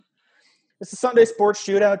It's a Sunday Sports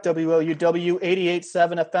Shootout, WLUW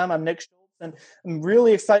 88.7 FM. I'm Nick Schultz, and I'm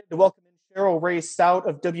really excited to welcome in Cheryl Ray Stout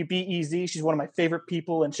of WBEZ. She's one of my favorite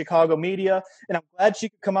people in Chicago media, and I'm glad she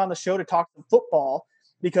could come on the show to talk some football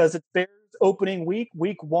because it's Bears opening week.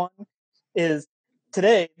 Week one is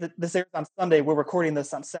today. This airs on Sunday. We're recording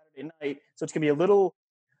this on Saturday night, so it's going to be a little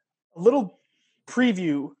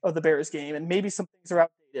preview of the Bears game, and maybe some things are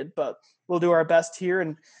outdated, but we'll do our best here.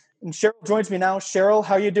 And Cheryl joins me now. Cheryl,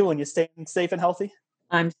 how you doing? You staying safe and healthy?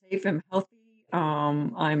 I'm safe and healthy.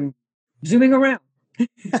 I'm zooming around.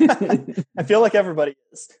 I feel like everybody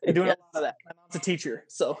is. I'm doing a lot of that. My mom's a teacher,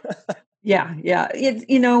 so. Yeah.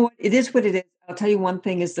 It is what it is. I'll tell you one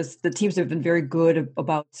thing is the teams have been very good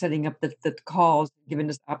about setting up the calls,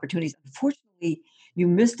 giving us opportunities. Unfortunately, you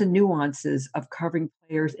miss the nuances of covering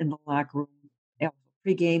players in the locker room,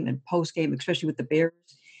 pregame and postgame, especially with the Bears.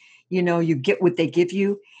 You get what they give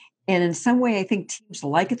you. And in some way, I think teams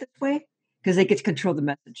like it this way because they get to control the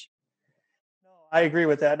message. No, I agree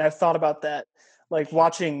with that. And I've thought about that, like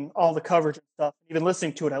watching all the coverage and stuff, even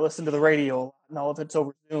listening to it. I listen to the radio and all of it's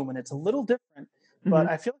over Zoom, and it's a little different, but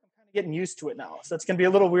I feel like I'm kind of getting used to it now. So it's going to be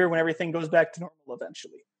a little weird when everything goes back to normal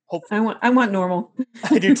eventually. Hopefully. I want normal.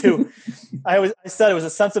 I do too. I said it was a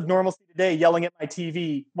sense of normalcy today, yelling at my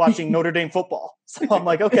TV, watching Notre Dame football. So I'm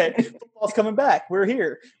like, okay, football's coming back. We're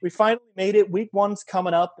here. We finally made it. Week one's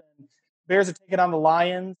coming up, and Bears are taking on the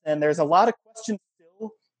Lions. And there's a lot of questions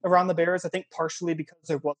still around the Bears. I think partially because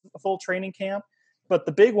there wasn't a full training camp, but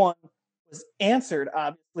the big one was answered.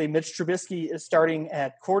 Obviously, Mitch Trubisky is starting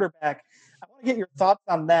at quarterback. I want to get your thoughts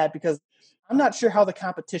on that because I'm not sure how the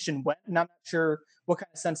competition went, and I'm not sure what kind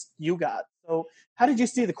of sense you got. So how did you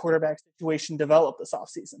see the quarterback situation develop this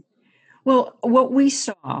offseason? Well, what we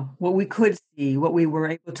saw, what we could see, what we were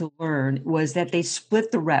able to learn was that they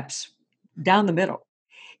split the reps down the middle.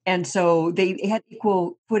 And so they had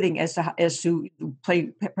equal footing as to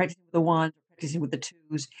practicing with the ones, practicing with the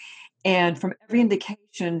twos. And from every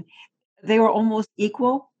indication, they were almost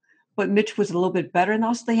equal, but Mitch was a little bit better. And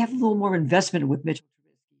also they have a little more investment with Mitch.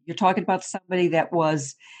 You're talking about somebody that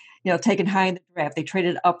was, taken high in the draft. They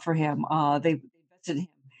traded up for him. They invested in him.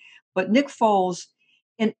 But Nick Foles,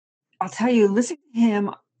 and I'll tell you, listening to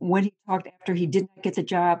him when he talked after he did not get the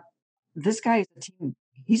job, this guy is a team.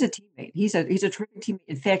 He's a teammate. He's a terrific teammate.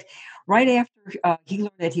 In fact, right after he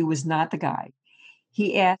learned that he was not the guy,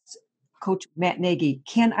 he asked Coach Matt Nagy,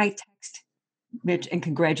 "Can I text Mitch and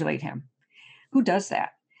congratulate him?" Who does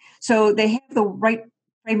that? So they have the right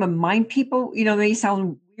frame of mind. People, they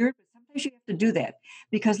sound weird, but sometimes you have to do that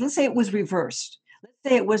because let's say it was reversed. Let's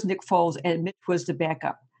say it was Nick Foles and Mitch was the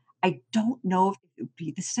backup. I don't know if it would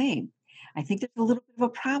be the same. I think there's a little bit of a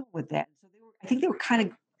problem with that. So I think they were kind of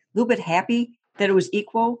a little bit happy that it was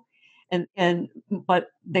equal, but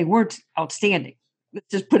they weren't outstanding.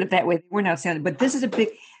 Let's just put it that way. They weren't outstanding. But this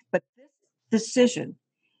decision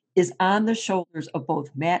is on the shoulders of both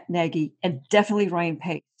Matt Nagy and definitely Ryan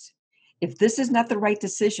Pace. If this is not the right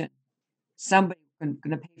decision, somebody's going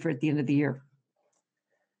to pay for it at the end of the year.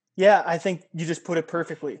 Yeah, I think you just put it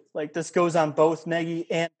perfectly. Like this goes on both Nagy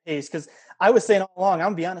and Pace because I was saying all along, I'm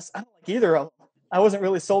going to be honest, I don't like either of them. I wasn't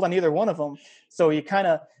really sold on either one of them. So you kind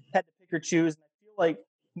of had to pick or choose. And I feel like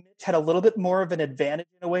Mitch had a little bit more of an advantage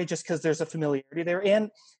in a way just because there's a familiarity there.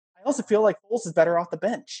 And I also feel like Foles is better off the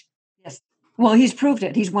bench. Yes. Well, he's proved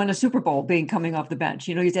it. He's won a Super Bowl coming off the bench.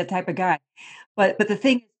 He's that type of guy. But the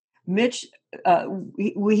thing is, Mitch,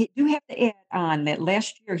 we do have to add on that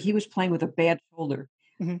last year he was playing with a bad shoulder.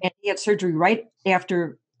 And he had surgery right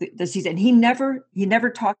after the season. He never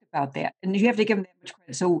talked about that. And you have to give him that much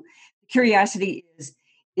credit. So the curiosity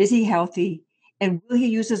is he healthy? And will he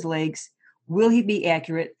use his legs? Will he be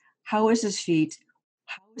accurate? How is his feet?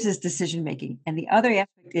 How is his decision making? And the other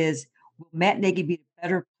aspect is, will Matt Nagy be a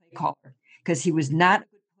better play caller? Because he was not a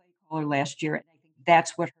good play caller last year. And I think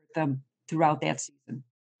that's what hurt them throughout that season.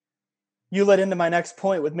 You led into my next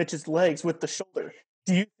point with Mitch's legs, with the shoulder.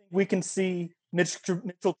 Do you think we can see Mitchell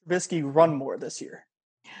Trubisky run more this year?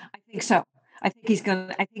 I think so. I think he's going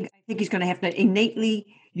to have to innately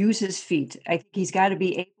use his feet. I think he's got to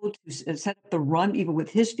be able to set up the run either with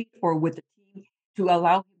his feet or with the team to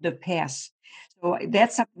allow him to pass. So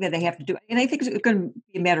that's something that they have to do. And I think it's going to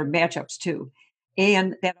be a matter of matchups too.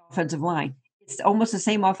 And that offensive line. It's almost the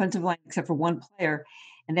same offensive line except for one player.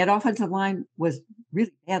 And that offensive line was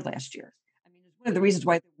really bad last year. I mean, it's one of the reasons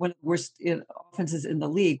why they're one of the worst offenses in the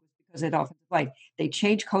league because of that offensive line. They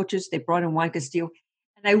changed coaches. They brought in Juan Castillo.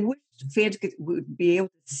 And I wish fans would be able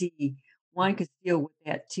to see Juan Castillo with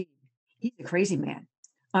that team. He's a crazy man.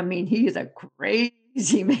 I mean, he is a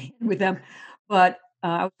crazy man with them. But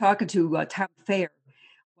I was talking to Tom Thayer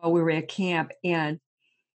while we were at camp, and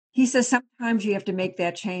He says sometimes you have to make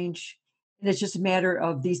that change, and it's just a matter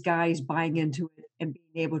of these guys buying into it and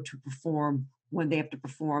being able to perform when they have to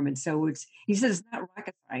perform. And so he says it's not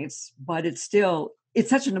rocket science, but it's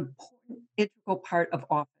such an important integral part of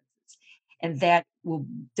offenses, and that will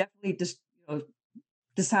definitely just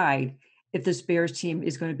decide if this Bears team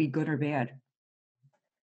is going to be good or bad.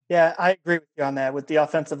 Yeah, I agree with you on that with the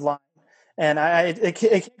offensive line, and it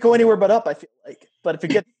can't go anywhere but up. I feel like, but if it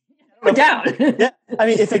gets down, yeah, I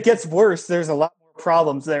mean, if it gets worse, there's a lot more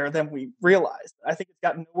problems there than we realized. I think it's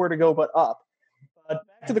got nowhere to go but up. But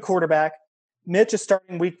back to the quarterback, Mitch is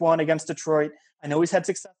starting week 1 against Detroit. I know he's had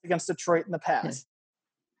success against Detroit in the past. Yes.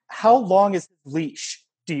 How long is his leash,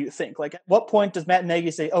 do you think? Like, at what point does Matt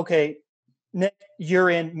Nagy say, okay, Nick, you're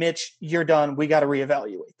in, Mitch, you're done, we got to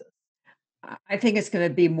reevaluate this? I think it's going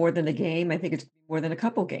to be more than a game. I think it's more than a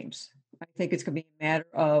couple games. I think it's going to be a matter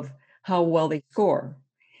of how well they score.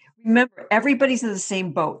 Remember, everybody's in the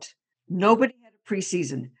same boat. Nobody had a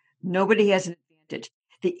preseason. Nobody has an advantage.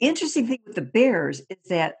 The interesting thing with the Bears is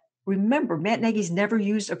that, remember, Matt Nagy's never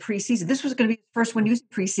used a preseason. This was going to be the first one using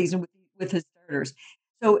preseason with his starters.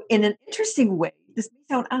 So in an interesting way, this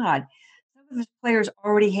may sound odd, some of his players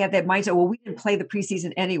already have that mindset, well, we didn't play the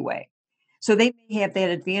preseason anyway. So they may have that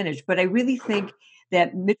advantage. But I really think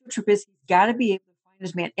that Mitchell Trubisky's got to be able to find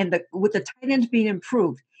his man. And with the tight ends being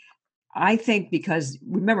improved, I think because,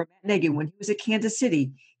 remember, Matt Nagy, when he was at Kansas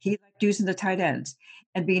City, he liked using the tight ends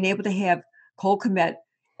and being able to have Cole Kmet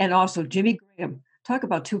and also Jimmy Graham. Talk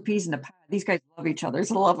about two peas in a pod. These guys love each other. It's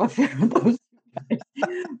a love affair with those two guys.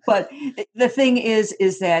 But the thing is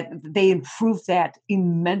that they improved that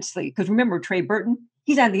immensely. Because remember, Trey Burton,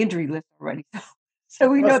 he's on the injury list already. So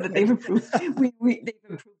we know that they've improved. They've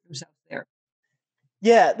improved themselves there.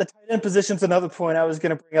 Yeah, the tight end position's another point I was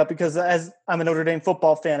going to bring up because as I'm a Notre Dame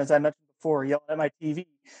football fan, as I mentioned before, yelling at my TV,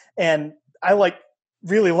 and I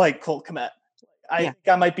really like Cole Kmet. I think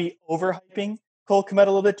I might be overhyping Cole Kmet a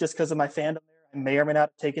little bit just because of my fandom there. I may or may not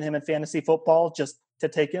have taken him in fantasy football just to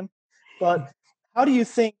take him. But how do you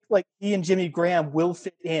think he and Jimmy Graham will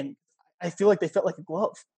fit in? I feel like they felt like a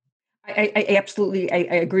glove. I absolutely I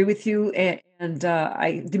agree with you, and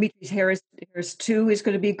Demetrius Harris too is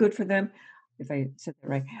going to be good for them, if I said that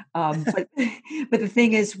right. But the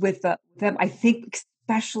thing is with them, I think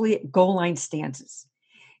especially at goal line stances,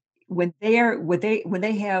 when they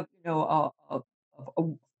have a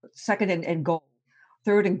second and goal,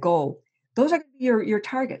 third and goal, those are going to be your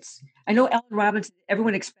targets. I know Allen Robinson,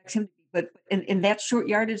 everyone expects him to be, but in that short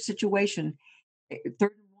yardage situation,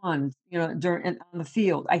 third and one, on the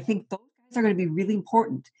field, I think those guys are going to be really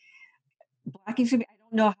important. Blocking's going to be, I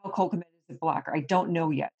don't know how Cole Kmet is a blocker. I don't know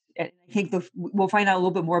yet. And I think we'll find out a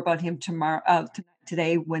little bit more about him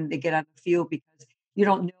today when they get on the field, because you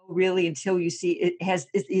don't know really until you see it.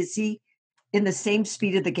 Is he in the same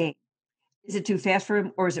speed of the game? Is it too fast for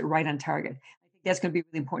him, or is it right on target? I think that's going to be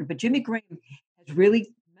really important. But Jimmy Graham has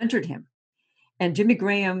really mentored him, and Jimmy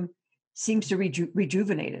Graham seems to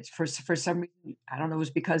rejuvenate it for some reason. I don't know, it's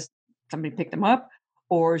because somebody picked him up,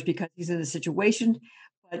 or it's because he's in a situation.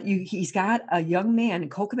 But he's got a young man,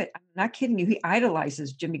 Cole Kmet. I'm not kidding you. He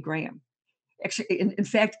idolizes Jimmy Graham. Actually, in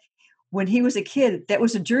fact, when he was a kid, that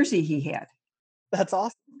was a jersey he had. That's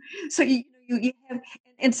awesome. So you have,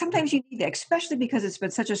 and sometimes you need that, especially because it's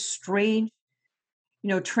been such a strange,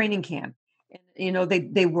 training camp. And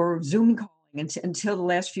they were Zoom calling until the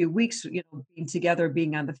last few weeks, being together,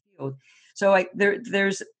 being on the field. So I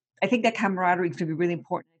think that camaraderie is going to be really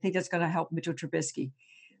important. I think that's going to help Mitchell Trubisky.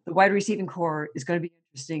 The wide receiving core is going to be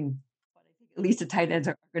interesting, but I think at least the tight ends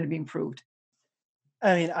are going to be improved.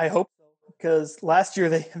 I mean, I hope so, because last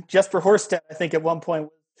year Jesper Horsted, I think at one point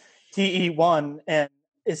was TE1, and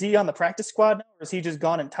is he on the practice squad now, or is he just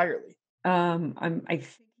gone entirely? I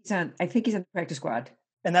think he's on the practice squad.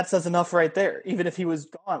 And that says enough right there. Even if he was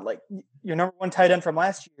gone, your number one tight end from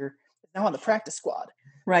last year is now on the practice squad.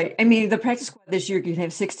 Right. I mean, the practice squad this year can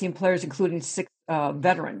have 16 players, including 6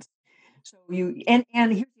 veterans. So and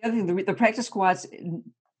here's the other thing: the practice squads. A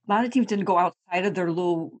lot of teams didn't go outside of their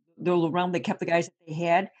little realm. They kept the guys that they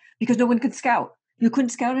had because no one could scout. You couldn't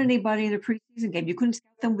scout anybody in a preseason game. You couldn't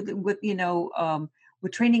scout them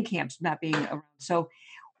with training camps not being around. So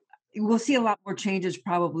we'll see a lot more changes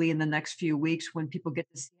probably in the next few weeks when people get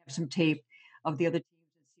to have some tape of the other teams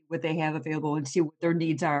and see what they have available and see what their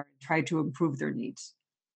needs are and try to improve their needs.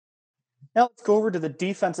 Now let's go over to the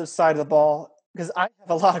defensive side of the ball, because I have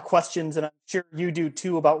a lot of questions, and I'm sure you do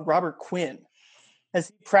too, about Robert Quinn. Has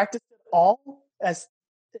he practiced at all? Is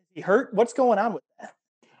he hurt? What's going on with that?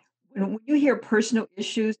 When you hear personal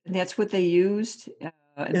issues, and that's what they used. Is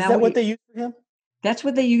that what they used for him? That's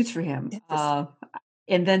what they used for him.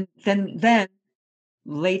 And then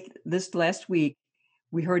late this last week,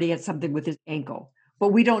 we heard he had something with his ankle, but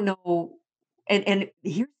we don't know. And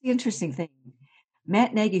here's the interesting thing: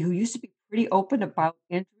 Matt Nagy, who used to be pretty open about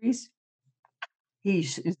injuries, he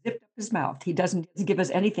zipped up his mouth. He doesn't give us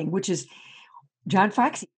anything, which is John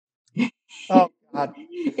Foxy. Oh God.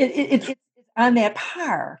 It's on that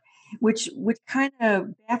par, which kind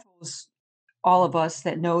of baffles all of us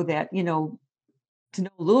that know that, to know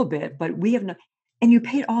a little bit, but we have no. And you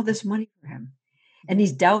paid all this money for him, and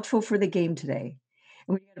he's doubtful for the game today.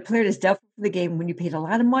 And when you got a player that's doubtful for the game, when you paid a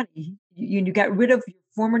lot of money, you got rid of your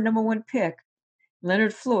former number one pick,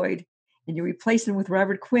 Leonard Floyd, and you replace him with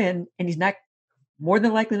Robert Quinn, and he's not more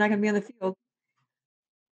than likely not going to be on the field.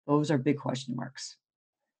 Those are big question marks.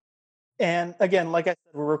 And again, like I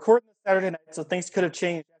said, we're recording this Saturday night, so things could have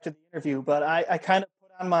changed after the interview. But I kind of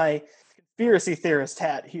put on my conspiracy theorist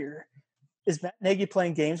hat here. Is Matt Nagy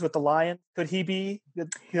playing games with the Lions? Could he be? Could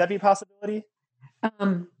that be a possibility?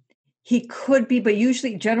 He could be, but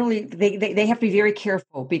usually, generally, they have to be very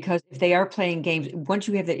careful, because if they are playing games, once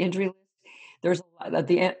you have the injury list, there's a lot,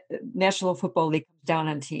 the National Football League comes down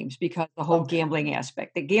on teams because the whole gambling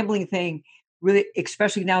aspect. The gambling thing, really,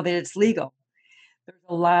 especially now that it's legal, there's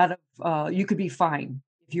a lot of you could be fined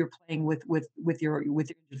if you're playing with your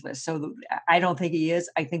injured list. So I don't think he is.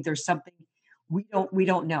 I think there's something we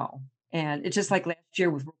don't know, and it's just like last year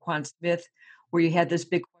with Roquan Smith, where you had this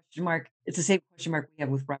big question mark. It's the same question mark we have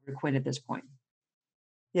with Robert Quinn at this point.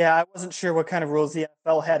 Yeah, I wasn't sure what kind of rules the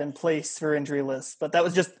NFL had in place for injury lists, but that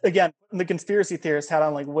was just, again, the conspiracy theorist hat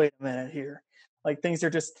on, like, wait a minute here. Like, things are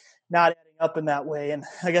just not adding up in that way. And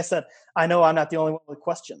like I said, I know I'm not the only one with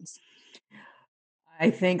questions. I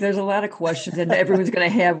think there's a lot of questions that everyone's going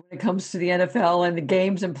to have when it comes to the NFL and the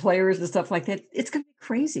games and players and stuff like that. It's going to be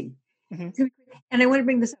crazy. Mm-hmm. And I want to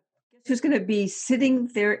bring this up. Guess who's going to be sitting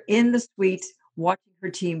there in the suite watching her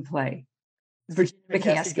team play? Virginia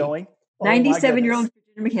McCaskey. Going? 97-year-old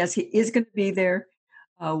Virginia McCaskey is going to be there.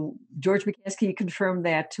 George McCaskey confirmed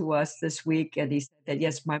that to us this week, and he said that,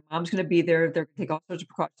 yes, my mom's going to be there. They're going to take all sorts of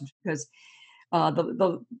precautions because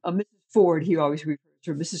Mrs. Ford, he always refers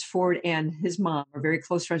to her, Mrs. Ford and his mom are very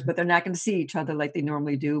close friends, but they're not going to see each other like they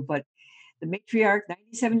normally do. But the matriarch,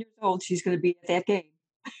 97 years old, she's going to be at that game.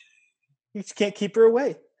 You just can't keep her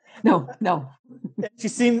away. No. She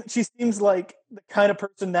seems like the kind of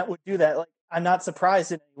person that would do that. Like, I'm not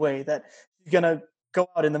surprised in any way that she's going to go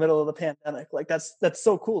out in the middle of the pandemic. Like, that's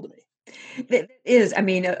so cool to me. It is. I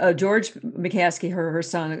mean, George McCaskey, her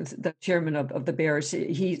son, the chairman of the Bears,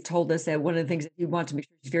 he told us that one of the things that he wants to make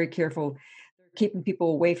sure she's very careful. They're keeping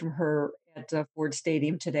people away from her at Ford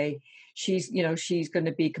Stadium today. She's going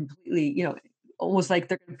to be completely, almost like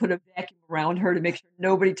they're going to put a vacuum around her to make sure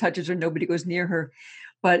nobody touches her, nobody goes near her.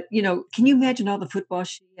 But, can you imagine all the football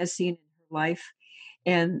she has seen in her life?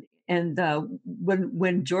 And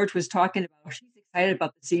when George was talking about, she's excited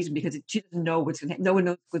about the season because she doesn't know what's going to. No one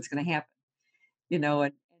knows what's going to happen,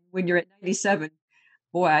 And when you're at 97,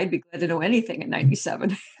 boy, I'd be glad to know anything at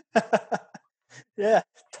 97. Yeah,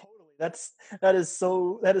 totally. That is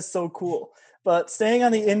so cool. But staying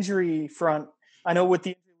on the injury front, I know with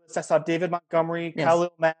the injury list, I saw David Montgomery, yes,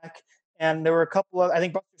 Khalil Mack, and there were a couple of. I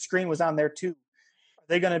think Buster Screen was on there too. Are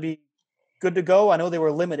they going to be good to go? I know they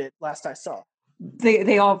were limited last I saw.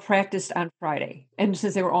 They all practiced on Friday, and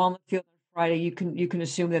since they were all on the field on Friday, you can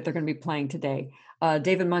assume that they're going to be playing today.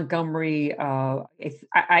 David Montgomery,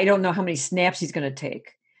 I don't know how many snaps he's going to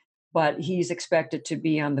take, but he's expected to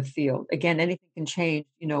be on the field. Again, anything can change.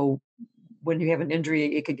 When you have an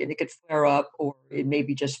injury, it could flare up, or it may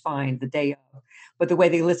be just fine the day of. But the way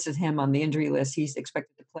they listed him on the injury list, he's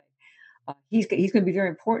expected to play. He's going to be very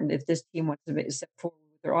important if this team wants to step forward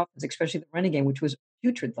with their offense, especially the running game, which was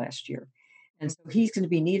putrid last year. And so he's going to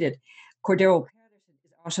be needed. Cordero Patterson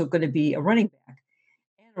is also going to be a running back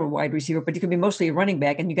and a wide receiver, but he's going to be mostly a running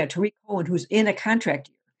back. And you got Tariq Cohen, who's in a contract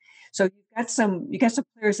year. So you got some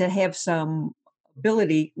players that have some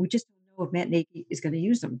ability. We just don't know if Matt Nagy is going to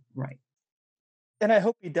use them right. And I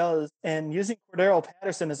hope he does. And using Cordero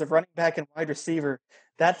Patterson as a running back and wide receiver,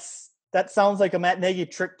 that sounds like a Matt Nagy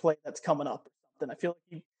trick play that's coming up or something. I feel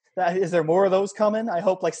like is there more of those coming? I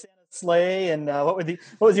hope, like Santa Slay and what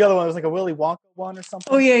was the other one? It was like a Willy Wonka one or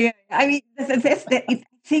something. Oh yeah. I mean, that's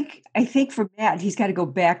I think for Matt, he's got to go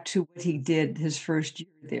back to what he did his first year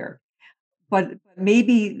there. But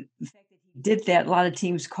maybe the fact that he did that, a lot of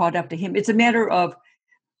teams caught up to him. It's a matter of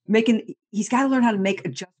he's got to learn how to make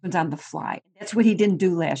adjustments on the fly. That's what he didn't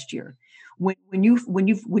do last year. When you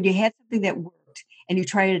had something that worked and you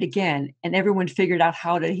tried it again and everyone figured out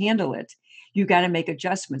how to handle it, you got to make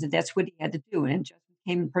adjustments. And that's what he had to do. And adjustments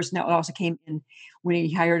came in personnel. It also came in when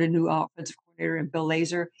he hired a new offensive coordinator in Bill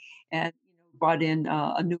Lazor. And brought in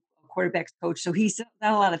a new quarterbacks coach. So he's done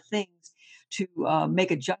a lot of things to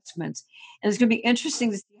make adjustments. And it's going to be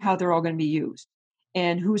interesting to see how they're all going to be used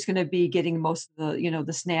and who's going to be getting most of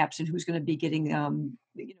the snaps and who's going to be getting,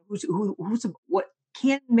 what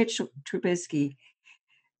can Mitchell Trubisky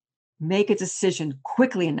make a decision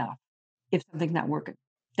quickly enough if something's not working?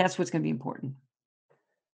 That's what's going to be important.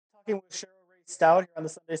 Talking with Cheryl Ray Stout here on the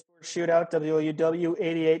Sunday Sports Shootout, WLUW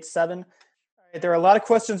 88.7. All right, there are a lot of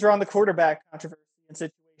questions around the quarterback controversy and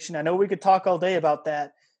situation. I know we could talk all day about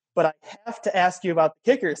that, but I have to ask you about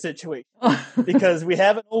the kicker situation because we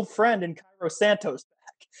have an old friend in Cairo Santos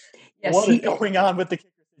back. Yes, what is going on with the kicker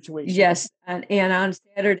situation? Yes, and on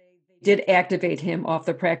Saturday, they did activate him off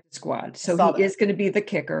the practice squad. So he is going to be the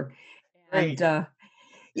kicker. Great. And,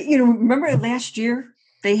 remember last year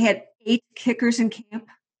they had 8 kickers in camp?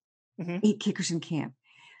 Mm-hmm. 8 kickers in camp.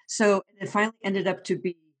 So it finally ended up to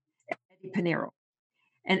be Eddie Pinheiro.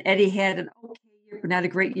 And Eddie had an okay year, but not a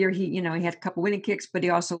great year. He had a couple winning kicks, but he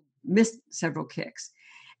also missed several kicks.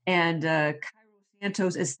 And Cairo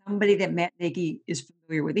Santos is somebody that Matt Nagy is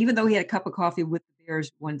familiar with. Even though he had a cup of coffee with the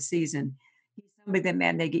Bears one season, he's somebody that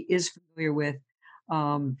Matt Nagy is familiar with.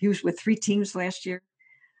 He was with 3 teams last year.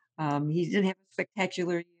 He didn't have a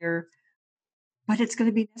spectacular year, but it's going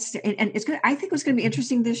to be necessary. And I think what's going to be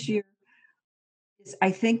interesting this year is,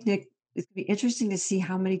 I think, Nick, it's going to be interesting to see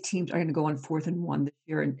how many teams are going to go on 4th and 1 this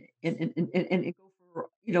year and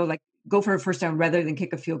go for a first down rather than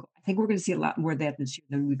kick a field goal. I think we're going to see a lot more of that this year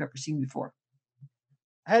than we've ever seen before.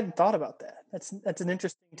 I hadn't thought about that. That's an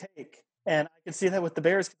interesting take. And I can see that with the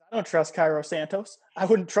Bears because I don't trust Cairo Santos. I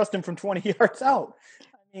wouldn't trust him from 20 yards out.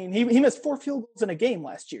 I mean, he missed 4 field goals in a game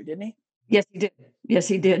last year, didn't he? Yes, he did. Yes,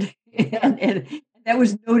 he did. And that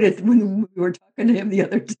was noted when we were talking to him the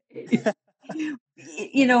other day.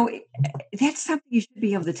 That's something you should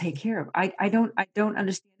be able to take care of. I don't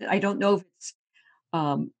understand it. I don't know if it's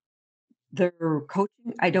their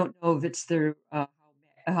coaching. I don't know if it's their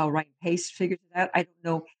how Ryan Pace figures it out. I don't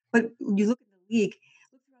know. But when you look at the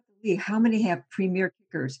league, how many have premier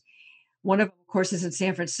kickers? One of them, of course, is in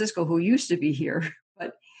San Francisco, who used to be here.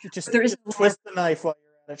 But there is twist the knife while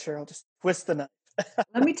you're at it, Cheryl. Just twist the knife.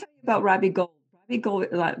 Let me tell you about Robbie Gould. Robbie Gould,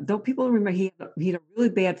 don't people remember he had a really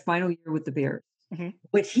bad final year with the Bears. Mm-hmm.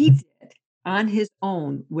 What he did on his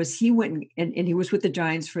own was he went and he was with the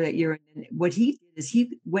Giants for that year. And what he did is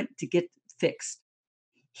he went to get fixed.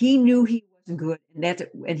 He knew he wasn't good,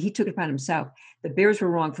 and he took it upon himself. The Bears were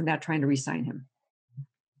wrong for not trying to re-sign him.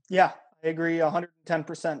 Yeah, I agree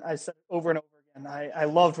 110%. I said it over and over again. I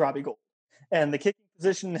loved Robbie Gould. And the kicking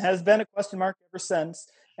position has been a question mark ever since.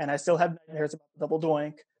 And I still have nightmares about the double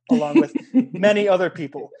doink, along with many other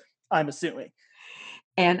people, I'm assuming.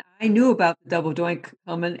 And I knew about the double doink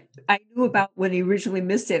coming. I knew about when he originally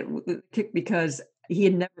missed it kick because he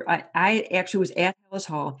had never. I actually was at Ellis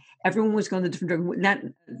Hall. Everyone was going to different. Not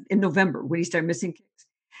in November when he started missing kicks.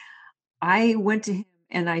 I went to him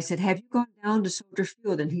and I said, "Have you gone down to Soldier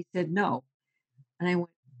Field?" And he said, "No." And I went,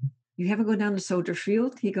 "You haven't gone down to Soldier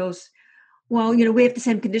Field?" He goes, "Well, we have the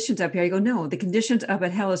same conditions up here." I go, "No, the conditions up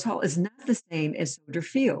at Ellis Hall is not the same as Soldier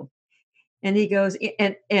Field." And he goes,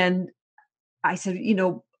 and I said,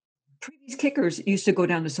 previous kickers used to go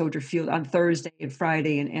down to Soldier Field on Thursday and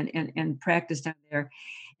Friday and practice down there.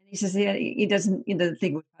 And he says, yeah, he doesn't think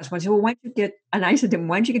it was possible. I said, well, why don't you get, and I said to him,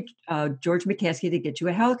 why don't you get George McCaskey to get you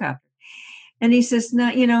a helicopter? And he says, no,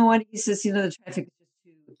 you know what? He says, the traffic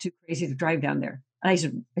is just too crazy to drive down there. And I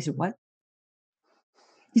said, what?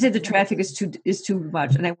 He said, the traffic is too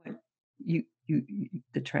much. And I went, you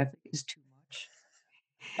the traffic is too much.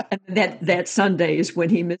 And that Sunday is when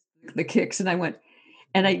he missed the kicks. And I went,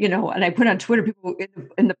 and I put on Twitter, people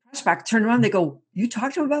in the press box turn around, they go, "You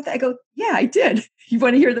talked to him about that?" I go, "Yeah, I did." You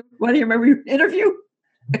want to remember your interview?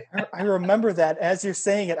 I remember that. As you're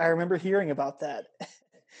saying it, I remember hearing about that.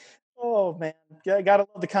 Oh man, I gotta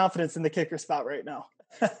love the confidence in the kicker spot right now.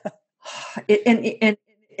 And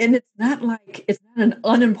it's not like it's not an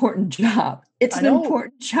unimportant job. It's an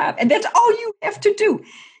important job, and that's all you have to do: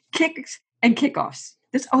 kicks and kickoffs.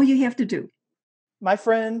 That's all you have to do. I have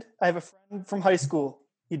a friend from high school.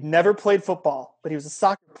 He'd never played football, but he was a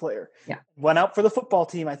soccer player. Yeah. Went out for the football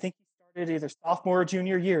team. I think he started either sophomore or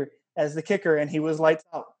junior year as the kicker, and he was lights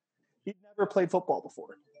out. He'd never played football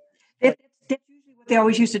before. That's usually what they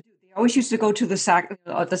always used to do. They always used to go to the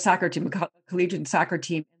soccer team, a collegiate soccer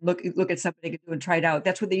team, and look at something they could do and try it out.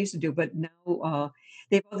 That's what they used to do. But now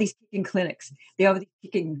they have all these kicking clinics. They have these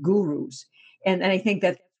kicking gurus, and I think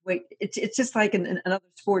that's way. It's just like in other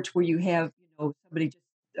sports where you have somebody just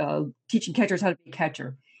teaching catchers how to be a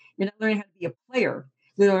catcher. You're not learning how to be a player.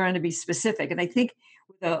 You're learning how to be specific. And I think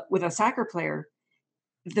with a soccer player,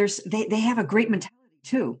 they have a great mentality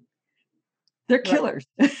too. They're Right. killers.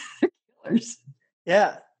 They're killers.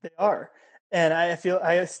 Yeah, they are. And I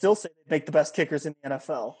still say they make the best kickers in the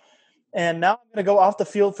NFL. And now I'm going to go off the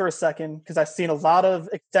field for a second because I've seen a lot of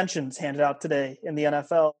extensions handed out today in the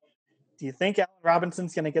NFL. Do you think Allen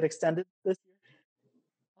Robinson's going to get extended this year?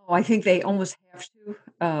 Oh, I think they almost have to.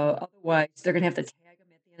 Otherwise, they're going to have to tag him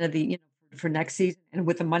at the end of for next season. And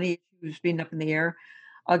with the money issues being up in the air,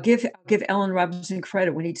 I'll give Allen Robinson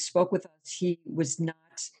credit. When he spoke with us, he was not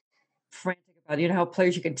frantic about it. You know how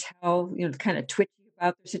players you can tell, kind of twitchy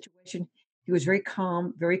about their situation. He was very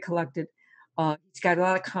calm, very collected. He's got a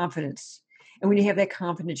lot of confidence, and when you have that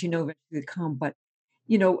confidence, eventually it come. But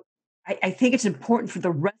you know, I think it's important for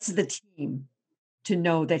the rest of the team to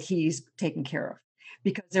know that he's taken care of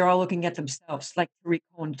because they're all looking at themselves, like Tariq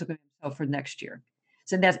Cohen looking at himself for next year.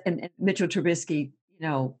 So and Mitchell Trubisky,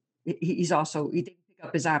 he didn't pick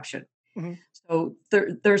up his option. Mm-hmm. So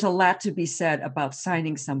there's a lot to be said about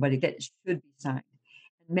signing somebody that should be signed.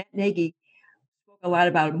 And Matt Nagy spoke a lot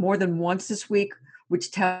about it more than once this week,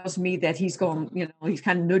 which tells me that he's going, he's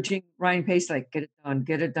kind of nudging Ryan Pace, like, get it done,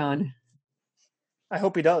 get it done. I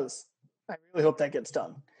hope he does. I really hope that gets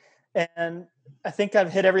done. And I think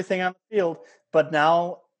I've hit everything on the field, but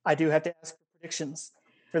now I do have to ask for predictions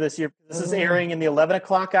for this year. This is airing in the 11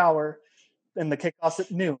 o'clock hour, and the kickoff's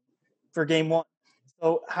at noon for game one.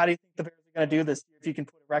 So how do you think the Bears are going to do this year if you can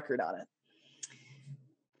put a record on it?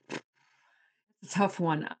 It's a tough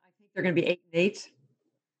one. I think they're going to be 8-8.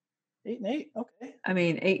 8-8, okay. I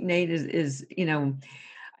mean, 8-8 is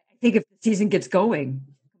I think if the season gets going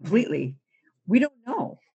completely, we don't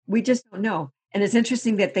know. We just don't know. And it's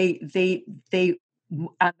interesting that they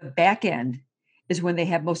on the back end is when they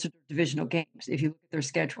have most of their divisional games. If you look at their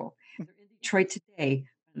schedule, they're in Detroit today.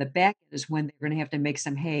 On the back end is when they're going to have to make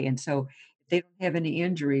some hay. And so if they don't have any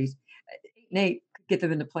injuries, 8-8 could get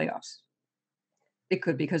them in the playoffs. It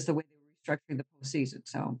could because the way they were restructuring the postseason.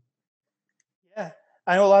 So, yeah,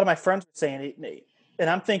 I know a lot of my friends were saying 8-8, and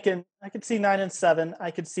I'm thinking I could see 9-7.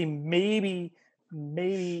 I could see maybe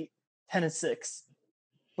 10-6,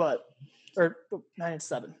 but or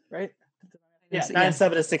 9-7, right? Yeah,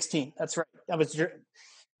 9-7 to 16. That's right. That was your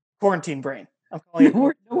quarantine brain. I'm calling it.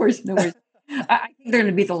 No worries. I think they're going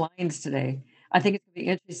to beat the Lions today. I think it's going to be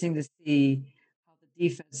interesting to see how the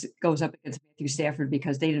defense goes up against Matthew Stafford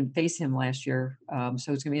because they didn't face him last year. So it's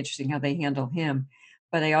going to be interesting how they handle him.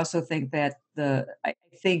 But I also think that I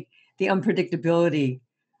think the unpredictability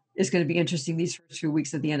is going to be interesting these first few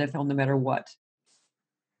weeks of the NFL, no matter what.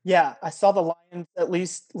 Yeah, I saw the Lions, at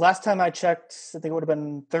least last time I checked, I think it would have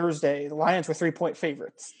been Thursday. The Lions were 3-point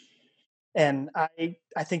favorites. And I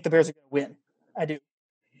think the Bears are going to win. I do.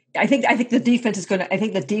 I think the defense is going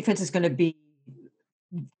to be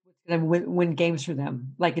going to win games for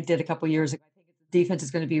them like it did a couple of years ago. I think the defense is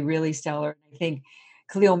going to be really stellar. And I think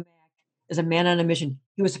Khalil Mack is a man on a mission.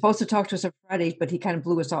 He was supposed to talk to us on Friday, but he kind of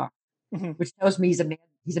blew us off, which tells me he's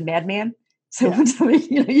a madman. So when somebody,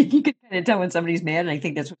 you can kind of tell when somebody's mad, and I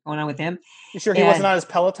think that's what's going on with him. You sure he wasn't on his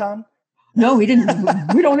Peloton? No, he didn't.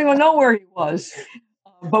 We don't even know where he was,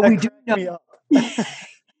 but we do know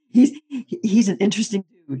he's an interesting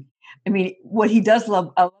dude. I mean, what he does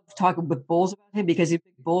love, I love talking with Bulls about him because he's a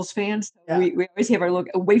big Bulls fan. So we always have our look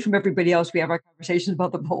away from everybody else. We have our conversations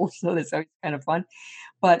about the Bulls, so that's always kind of fun.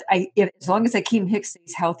 But as long as Akeem Hicks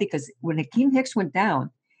stays healthy, because when Akeem Hicks went down,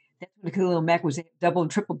 that's when Khalil Mack was a double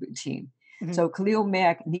and triple team. Mm-hmm. So Khalil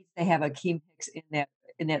Mack needs to have Akeem Hicks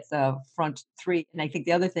in that front three. And I think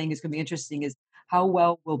the other thing is going to be interesting is how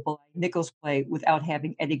well will Bilal Nichols play without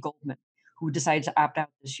having Eddie Goldman, who decided to opt out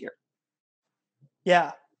this year.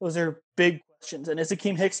 Yeah, those are big questions. And is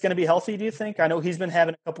Akeem Hicks going to be healthy, do you think? I know he's been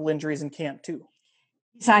having a couple injuries in camp too.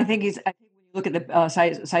 So I think when you look at the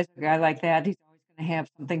size of a guy like that, he's always going to have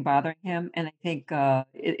something bothering him. And I think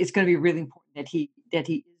it's going to be really important that he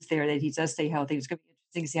is there, that he does stay healthy. It's going to be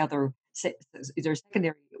interesting to see how their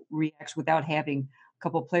secondary reacts without having a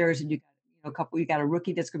couple of players. And you got a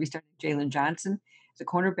rookie that's going to be starting, Jalen Johnson, as a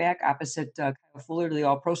cornerback opposite Kyle Fuller, the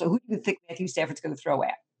All-Pro. So who do you think Matthew Stafford's going to throw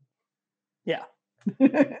at? Yeah.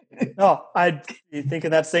 No, I'd be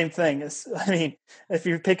thinking that same thing. I mean, if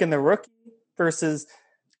you're picking the rookie versus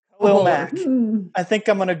Khalil Mack, I think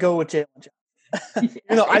I'm going to go with Jalen Johnson.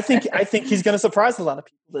 I think he's going to surprise a lot of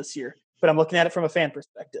people this year, but I'm looking at it from a fan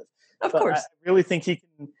perspective. Of course. I really think he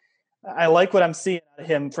can. I like what I'm seeing out of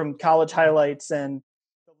him from college highlights and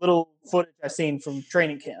the little footage I've seen from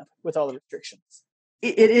training camp with all the restrictions.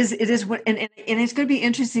 It is, and it's going to be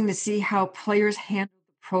interesting to see how players handle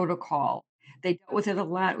the protocol. They dealt with it a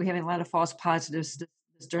lot. We're having a lot of false positives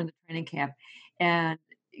during the training camp. And,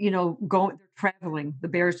 they're traveling. The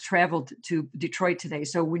Bears traveled to Detroit today.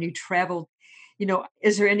 So when you traveled,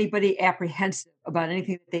 is there anybody apprehensive about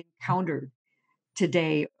anything that they encountered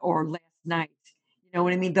today or last night? You know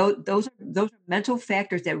what I mean? Those are mental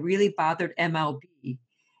factors that really bothered MLB,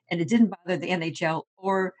 and it didn't bother the NHL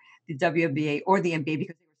or the WNBA or the NBA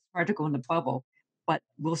because they were smart to go in the bubble. But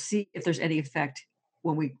we'll see if there's any effect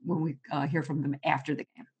when we hear from them after the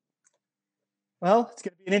game. Well, it's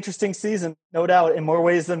going to be an interesting season, no doubt, in more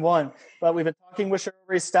ways than one. But we've been talking with Cheryl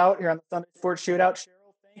Rae Stout here on the Sunday Sports Shootout.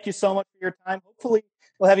 Cheryl, thank you so much for your time. Hopefully,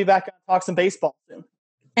 we'll have you back on to talk some baseball soon.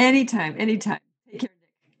 Anytime. Take care, Nick.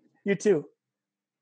 You too.